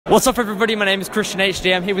What's up everybody, my name is Christian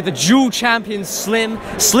HD. I'm here with the dual champion Slim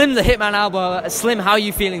the Hitman Alba. Slim, how are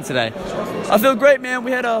you feeling today? I feel great, man. We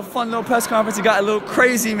had a fun little press conference. It got a little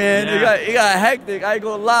crazy, man. Yeah. It got hectic. I ain't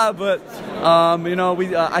gonna lie, but you know,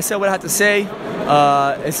 I said what I had to say.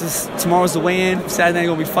 Tomorrow's the weigh-in. Saturday night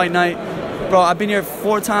gonna be fight night. Bro, I've been here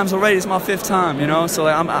 4 times already. It's my 5th time, you know. So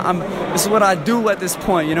like, this is what I do at this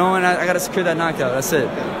point, you know. And I gotta secure that knockout. That's it.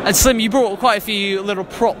 And Slim, you brought quite a few little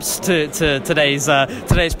props to today's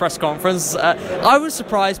press conference. I was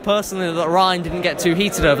surprised personally that Ryan didn't get too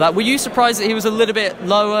heated over that. Were you surprised that he was a little bit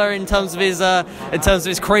lower in terms of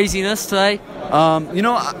his craziness today? You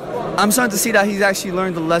know, I'm starting to see that he's actually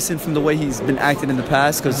learned the lesson from the way he's been acting in the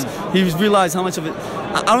past, because he's realized how much of it.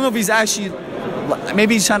 I don't know if he's actually.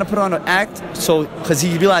 Maybe he's trying to put on an act, so because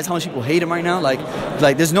he realized how much people hate him right now. Like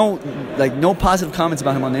there's no positive comments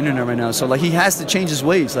about him on the internet right now. So like he has to change his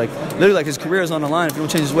ways. Like literally, like his career is on the line if he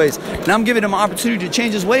don't change his ways. And I'm giving him an opportunity to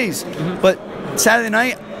change his ways. But Saturday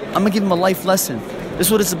night, I'm gonna give him a life lesson. This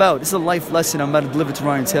is what it's about. This is a life lesson I'm about to deliver to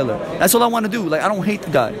Ryan Taylor. That's all I want to do. Like, I don't hate the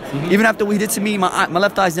guy. Even after what he did to me, my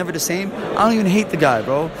left eye's never the same. I don't even hate the guy,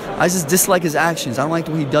 bro. I just dislike his actions. I don't like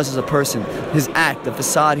the way he does as a person. His act, the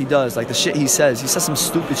facade he does, like the shit he says. He says some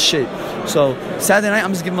stupid shit. So Saturday night,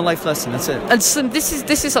 I'm just giving him a life lesson. That's it. And Slim, this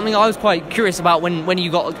is something I was quite curious about when you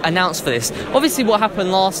got announced for this. Obviously, what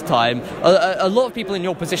happened last time, a lot of people in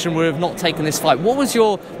your position would have not taken this fight. What was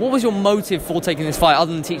your motive for taking this fight,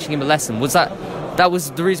 other than teaching him a lesson? Was that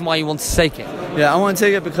was the reason why you wanted to take it? Yeah, I want to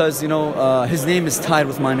take it because, you know, his name is tied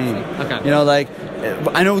with my name. Okay. You know, like,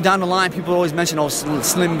 I know down the line people always mention, oh,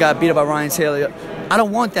 Slim got beat up by Ryan Taylor. I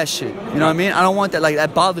don't want that shit. You know what I mean? I don't want that. Like,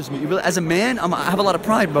 that bothers me. As a man, I have a lot of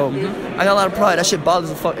pride, bro. I got a lot of pride. That shit bothers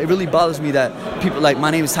the fuck. It really bothers me that people, like,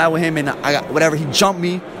 my name is tied with him and I got whatever. He jumped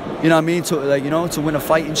me. You know what I mean? To, like, you know, to win a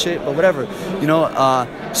fight and shit, but whatever. You know,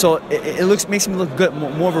 so it makes me look good,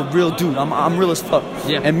 more of a real dude. I'm real as fuck.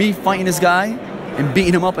 Yeah. And me fighting this guy and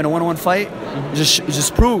beating him up in a one-on-one fight, it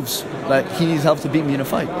just proves like he needs help to beat me in a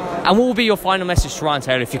fight. And what will be your final message to Ryan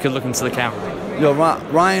Taylor if you could look into the camera? Yo,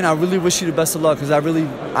 Ryan, I really wish you the best of luck, because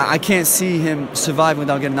I can't see him surviving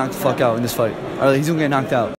without getting knocked the fuck out in this fight. He's gonna get knocked out.